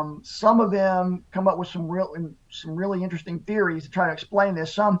 Some of them come up with some really interesting theories to try to explain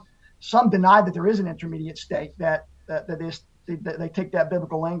this. Some deny that there is an intermediate state, that they take that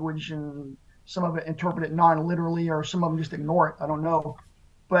biblical language and some of it interpret it non-literally, or some of them just ignore it. I don't know.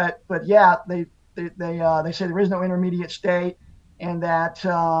 But yeah, they say there is no intermediate state, and that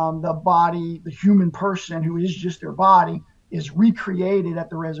the body, the human person who is just their body, is recreated at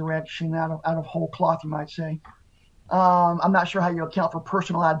the resurrection out of whole cloth, you might say. I'm not sure how you account for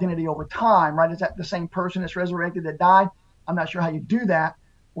personal identity over time, right? Is that the same person that's resurrected that died? I'm not sure how you do that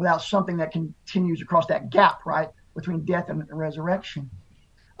without something that continues across that gap, right, between death and resurrection.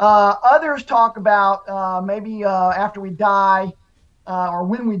 Others talk about maybe after we die, or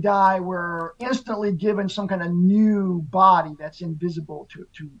when we die, we're instantly given some kind of new body that's invisible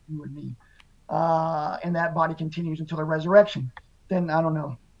to you and me. And that body continues until the resurrection. Then, I don't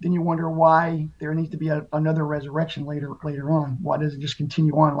know. Then you wonder why there needs to be another resurrection later on. Why does it just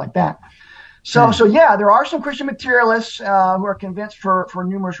continue on like that? So yeah, there are some Christian materialists who are convinced for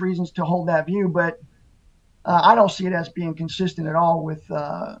numerous reasons to hold that view, but I don't see it as being consistent at all with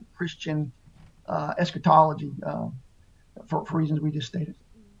Christian eschatology for reasons we just stated.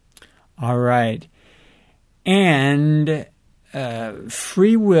 All right. And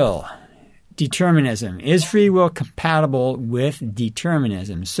free will, determinism. Is free will compatible with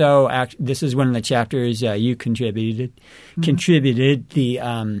determinism? So this is one of the chapters you contributed.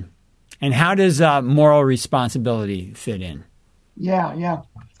 And how does moral responsibility fit in? Yeah.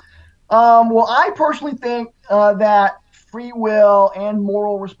 Well, I personally think that free will and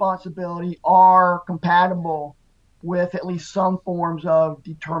moral responsibility are compatible with at least some forms of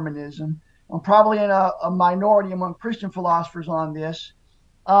determinism. I'm probably in a minority among Christian philosophers on this,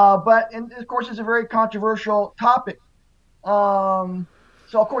 but of course it's a very controversial topic. So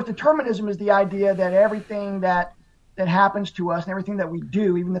of course determinism is the idea that everything that happens to us and everything that we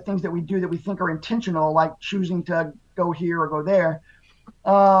do, even the things that we do that we think are intentional, like choosing to go here or go there,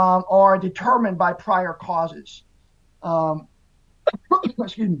 are determined by prior causes.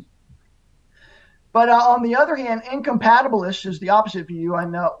 Excuse me. But on the other hand, incompatibilists is the opposite view.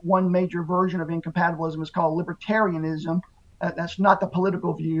 And one major version of incompatibilism is called libertarianism. That's not the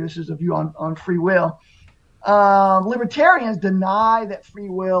political view. This is a view on free will. Libertarians deny that free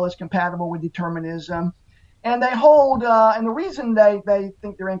will is compatible with determinism. And they hold, and the reason they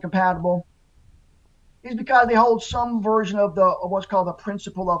think they're incompatible is because they hold some version of what's called the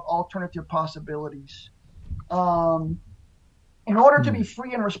principle of alternative possibilities. In order to be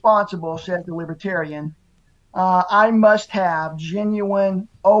free and responsible, says the libertarian, I must have genuine,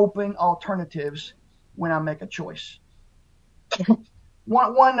 open alternatives when I make a choice.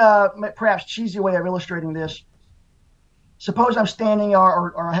 One perhaps cheesy way of illustrating this: suppose I'm standing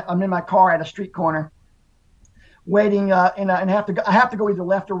or I'm in my car at a street corner, waiting, and I have to go either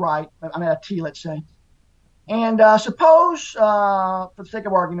left or right. I'm at a T, let's say. And suppose, for the sake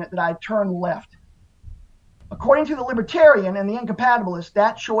of argument, that I turn left. According to the libertarian and the incompatibilist,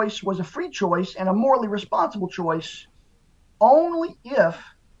 that choice was a free choice and a morally responsible choice only if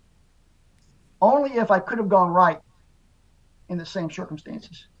I could have gone right in the same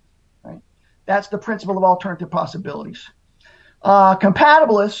circumstances. Right? That's the principle of alternative possibilities.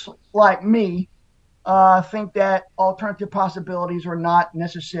 Compatibilists like me think that alternative possibilities are not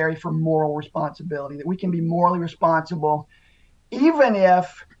necessary for moral responsibility, that we can be morally responsible even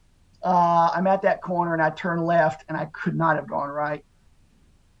if I'm at that corner and I turn left and I could not have gone right,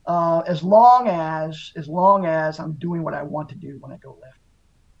 as long as I'm doing what I want to do when I go left.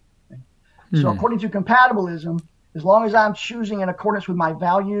 Okay? So according to compatibilism, as long as I'm choosing in accordance with my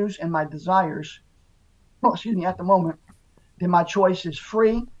values and my desires, at the moment, then my choice is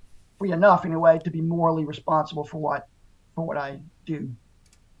free enough anyway to be morally responsible for what I do.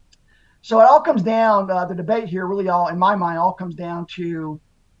 So it all comes down, the debate here really in my mind, all comes down to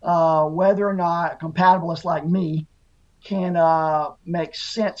whether or not a compatibilist like me can make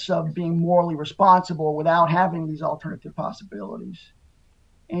sense of being morally responsible without having these alternative possibilities.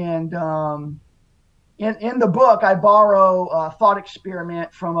 And in the book, I borrow a thought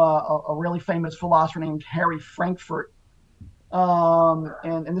experiment from a really famous philosopher named Harry Frankfurt.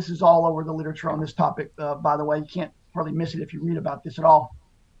 And this is all over the literature on this topic, by the way. You can't hardly miss it if you read about this at all.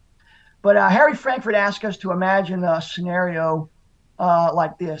 But Harry Frankfurt asks us to imagine a scenario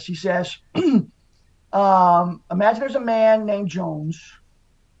like this. He says, Imagine there's a man named Jones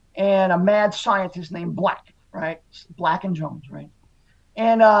and a mad scientist named Black, right? Black and Jones, right?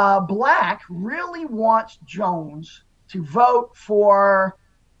 And Black really wants Jones to vote for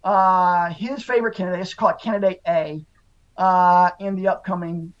his favorite candidate. Let's call it Candidate A in the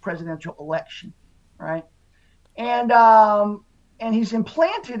upcoming presidential election, right? And he's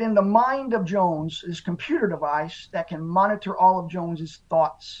implanted in the mind of Jones this computer device that can monitor all of Jones's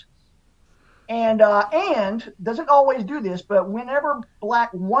thoughts. And doesn't always do this, but whenever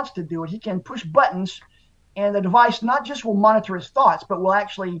Black wants to do it, he can push buttons, and the device not just will monitor his thoughts, but will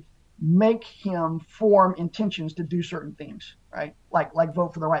actually make him form intentions to do certain things, right? Like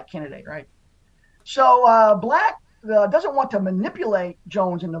vote for the right candidate, right? So Black doesn't want to manipulate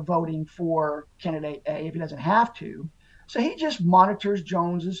Jones into voting for Candidate A if he doesn't have to. So he just monitors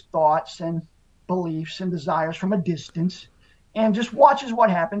Jones's thoughts and beliefs and desires from a distance and just watches what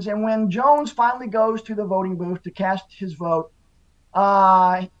happens. And when Jones finally goes to the voting booth to cast his vote,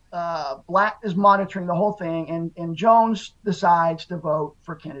 Black is monitoring the whole thing, and Jones decides to vote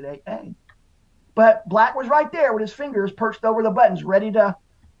for Candidate A. But Black was right there with his fingers perched over the buttons, ready to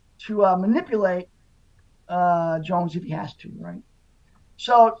manipulate Jones if he has to, right?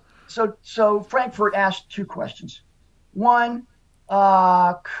 So Frankfurt asked two questions. One,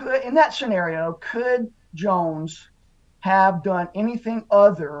 in that scenario, could Jones have done anything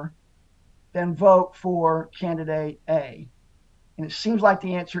other than vote for Candidate A? And it seems like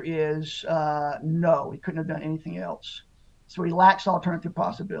the answer is no, he couldn't have done anything else. So he lacks alternative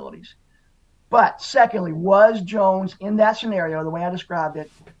possibilities. But secondly, was Jones in that scenario, the way I described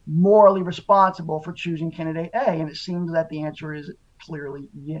it, morally responsible for choosing Candidate A? And it seems that the answer is clearly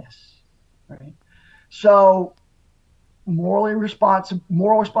yes. Right? So moral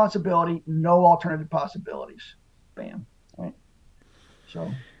responsibility, no alternative possibilities. Bam. Right? So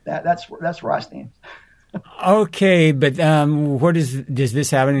that's where I stand. Okay, but does this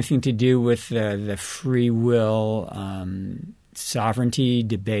have anything to do with the free will sovereignty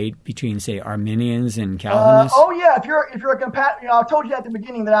debate between, say, Arminians and Calvinists? Oh yeah, if you're a I told you at the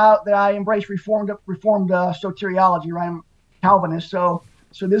beginning that I embrace reformed soteriology, right? I'm a Calvinist, so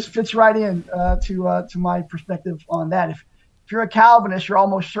this fits right in to my perspective on that. If you're a Calvinist, you're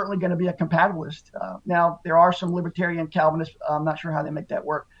almost certainly going to be a compatibilist. Now there are some libertarian Calvinists. I'm not sure how they make that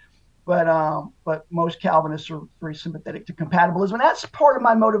work. But most Calvinists are very sympathetic to compatibilism. And that's part of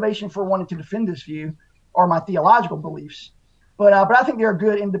my motivation for wanting to defend this view, or my theological beliefs. But I think there are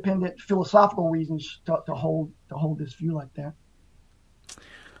good, independent philosophical reasons to hold this view like that.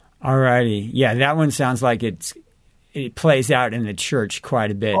 All righty. Yeah, that one sounds like it plays out in the church quite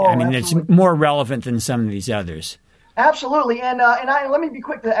a bit. Oh, I mean, absolutely. It's more relevant than some of these others. Absolutely. And let me be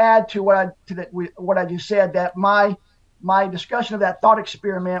quick to add to what I just said, that my discussion of that thought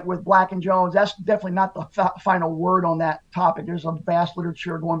experiment with Black and Jones, that's definitely not the final word on that topic. There's a vast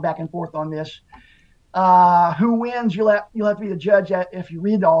literature going back and forth on this. Who wins? You'll have to be the judge if you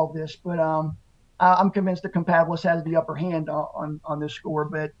read all of this. But I'm convinced the compatibilist has the upper hand on this score,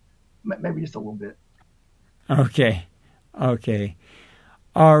 but maybe just a little bit. Okay.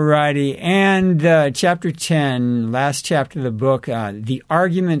 All righty. And chapter 10, last chapter of the book, the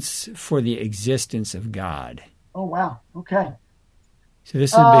arguments for the existence of God. Oh, wow. Okay. So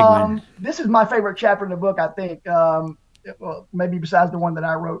this is a big one. This is my favorite chapter in the book, I think. Well, maybe besides the one that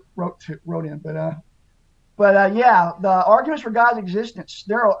I wrote in. But yeah, the arguments for God's existence.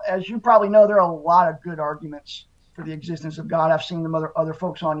 As you probably know, there are a lot of good arguments for the existence of God. I've seen them other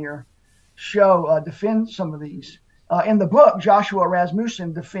folks on your show defend some of these. In the book, Joshua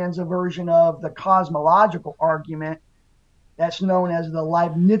Rasmussen defends a version of the cosmological argument that's known as the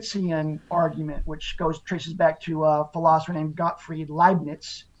Leibnizian argument, which traces back to a philosopher named Gottfried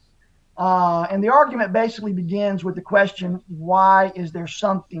Leibniz. And the argument basically begins with the question, why is there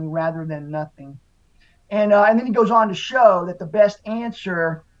something rather than nothing? And then he goes on to show that the best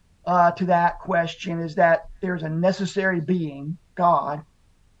answer to that question is that there's a necessary being, God,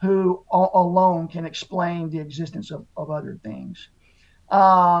 who alone can explain the existence of other things.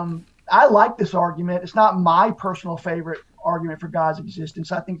 I like this argument. It's not my personal favorite argument for God's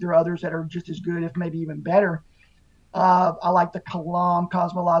existence. I think there are others that are just as good, if maybe even better. I like the Kalam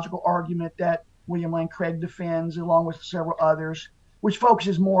cosmological argument that William Lane Craig defends, along with several others, which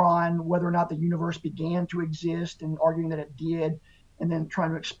focuses more on whether or not the universe began to exist and arguing that it did, and then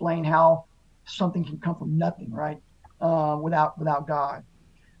trying to explain how something can come from nothing, right, without God.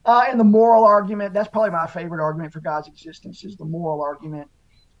 And the moral argument, that's probably my favorite argument for God's existence, is the moral argument.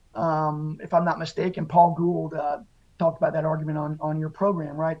 If I'm not mistaken, Paul Gould talked about that argument on your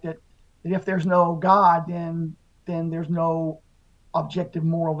program, right? That if there's no God, then there's no objective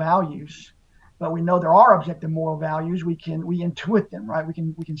moral values. but we know there are objective moral values. We intuit them, right? We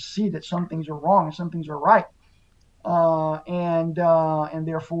can see that some things are wrong and some things are right, and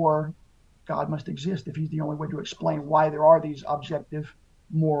therefore God must exist if he's the only way to explain why there are these objective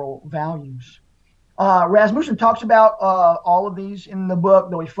moral values. Rasmussen talks about all of these in the book,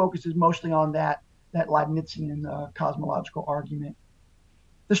 though he focuses mostly on that Leibnizian cosmological argument.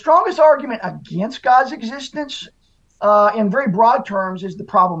 The strongest argument against God's existence, in very broad terms, is the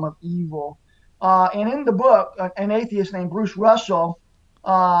problem of evil. And in the book, an atheist named Bruce Russell,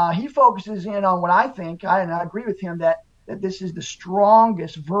 he focuses in on what I think, and I agree with him, that this is the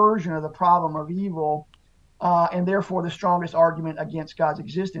strongest version of the problem of evil, and therefore the strongest argument against God's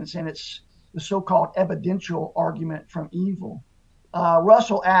existence, and it's the so-called evidential argument from evil.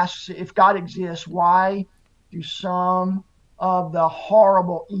 Russell asks, if God exists, why do some of the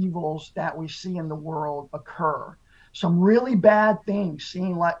horrible evils that we see in the world occur? Some really bad things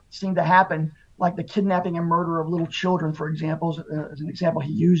seem to happen, like the kidnapping and murder of little children, for example, as an example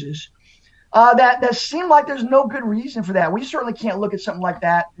he uses. That seem like there's no good reason for that. We certainly can't look at something like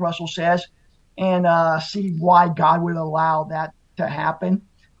that, Russell says, and see why God would allow that to happen.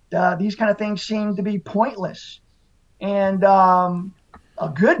 These kind of things seem to be pointless. And a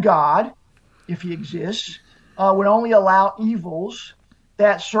good God, if he exists, would only allow evils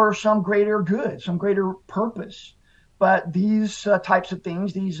that serve some greater good, some greater purpose. But these types of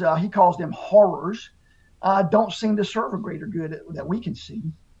things, these he calls them horrors, don't seem to serve a greater good that we can see.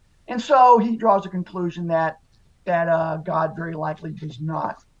 And so he draws the conclusion that God very likely does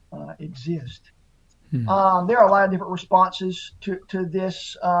not exist. There are a lot of different responses to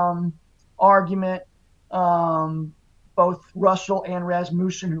this argument. Both Russell and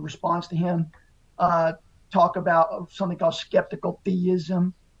Rasmussen, who responds to him, talk about something called skeptical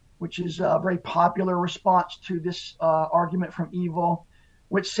theism, which is a very popular response to this argument from evil,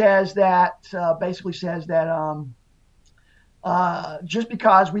 which says that just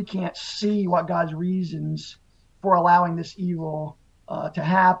because we can't see what God's reasons for allowing this evil to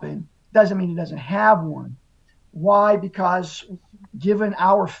happen doesn't mean it doesn't have one. Why? Because given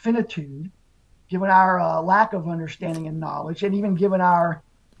our finitude, given our lack of understanding and knowledge, and even given our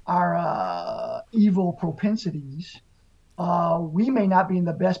evil propensities, we may not be in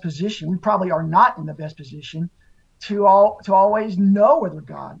the best position. We probably are not in the best position to always know whether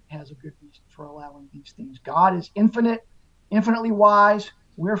God has a good reason for allowing these things. God is infinite, infinitely wise.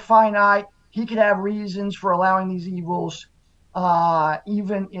 We're finite. He could have reasons for allowing these evils,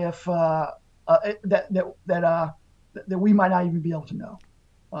 even if that we might not even be able to know,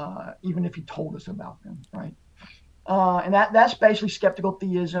 even if he told us about them, right? And that's basically skeptical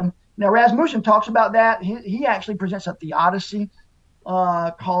theism. Now, Rasmussen talks about that. He actually presents a theodicy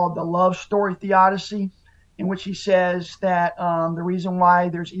called the love story theodicy, in which he says that the reason why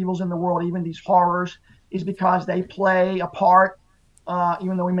there's evils in the world, even these horrors, is because they play a part,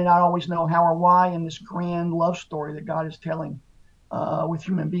 even though we may not always know how or why, in this grand love story that God is telling with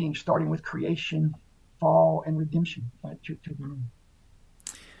human beings, starting with creation, fall, and redemption, right, to the end.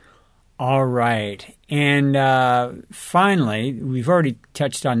 All right. And finally, we've already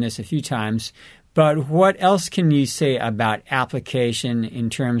touched on this a few times, but what else can you say about application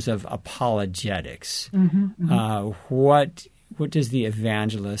in terms of apologetics? What does the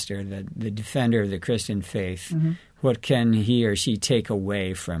evangelist or the defender of the Christian faith, what can he or she take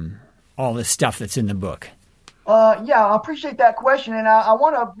away from all the stuff that's in the book? Yeah, I appreciate that question. And I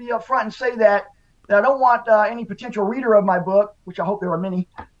want to be upfront and say that I don't want any potential reader of my book, which I hope there are many,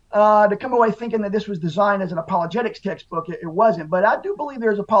 to come away thinking that this was designed as an apologetics textbook. It wasn't, but I do believe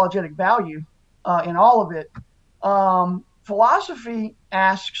there's apologetic value in all of it. Philosophy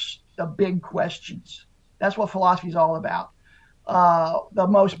asks the big questions. That's what philosophy is all about. The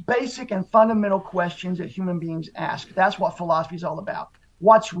most basic and fundamental questions that human beings ask. That's what philosophy is all about.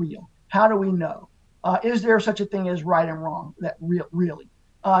 What's real? How do we know? Is there such a thing as right and wrong? That really?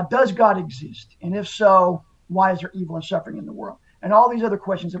 Does God exist? And if so, why is there evil and suffering in the world? And all these other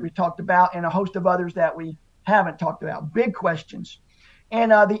questions that we talked about, and a host of others that we haven't talked about. Big questions.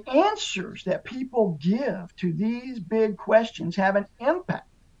 And the answers that people give to these big questions have an impact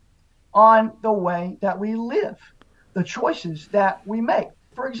on the way that we live, the choices that we make.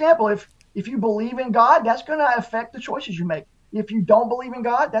 For example, if you believe in God, that's going to affect the choices you make. If you don't believe in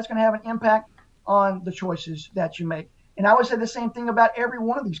God, that's going to have an impact on the choices that you make. And I would say the same thing about every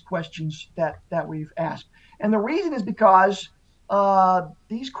one of these questions that we've asked. And the reason is because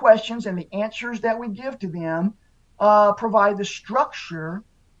these questions and the answers that we give to them provide the structure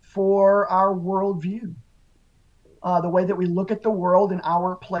for our worldview, the way that we look at the world and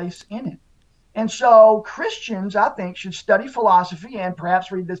our place in it. And so Christians, I think, should study philosophy and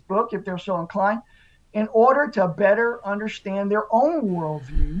perhaps read this book if they're so inclined in order to better understand their own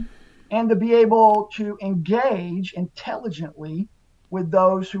worldview and to be able to engage intelligently with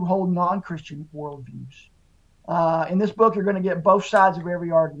those who hold non-Christian worldviews. In this book, you're going to get both sides of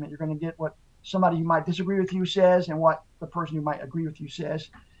every argument. You're going to get what somebody who might disagree with you says and what the person who might agree with you says.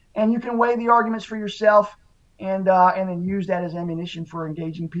 And you can weigh the arguments for yourself and then use that as ammunition for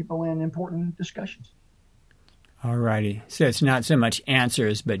engaging people in important discussions. All righty. So it's not so much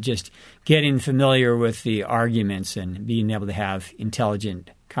answers, but just getting familiar with the arguments and being able to have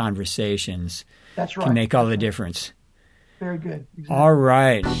intelligent conversations. That's right. Can make all the difference. Very good. Exactly. All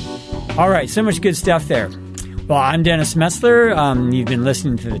right. All right. So much good stuff there. Well, I'm Dennis Metzler. You've been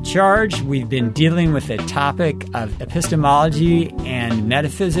listening to The Charge. We've been dealing with the topic of epistemology and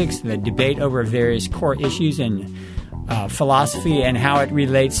metaphysics, the debate over various core issues in philosophy and how it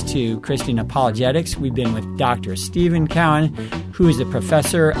relates to Christian apologetics. We've been with Dr. Stephen Cowan, who is a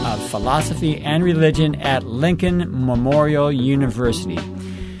professor of philosophy and religion at Lincoln Memorial University.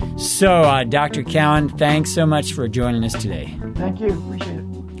 So, Dr. Cowan, thanks so much for joining us today. Thank you. Appreciate it.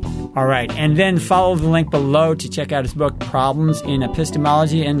 All right. And then follow the link below to check out his book, Problems in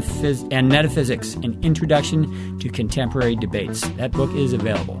Epistemology and Metaphysics, An Introduction to Contemporary Debates. That book is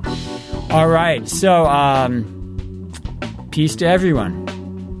available. All right. So, peace to everyone.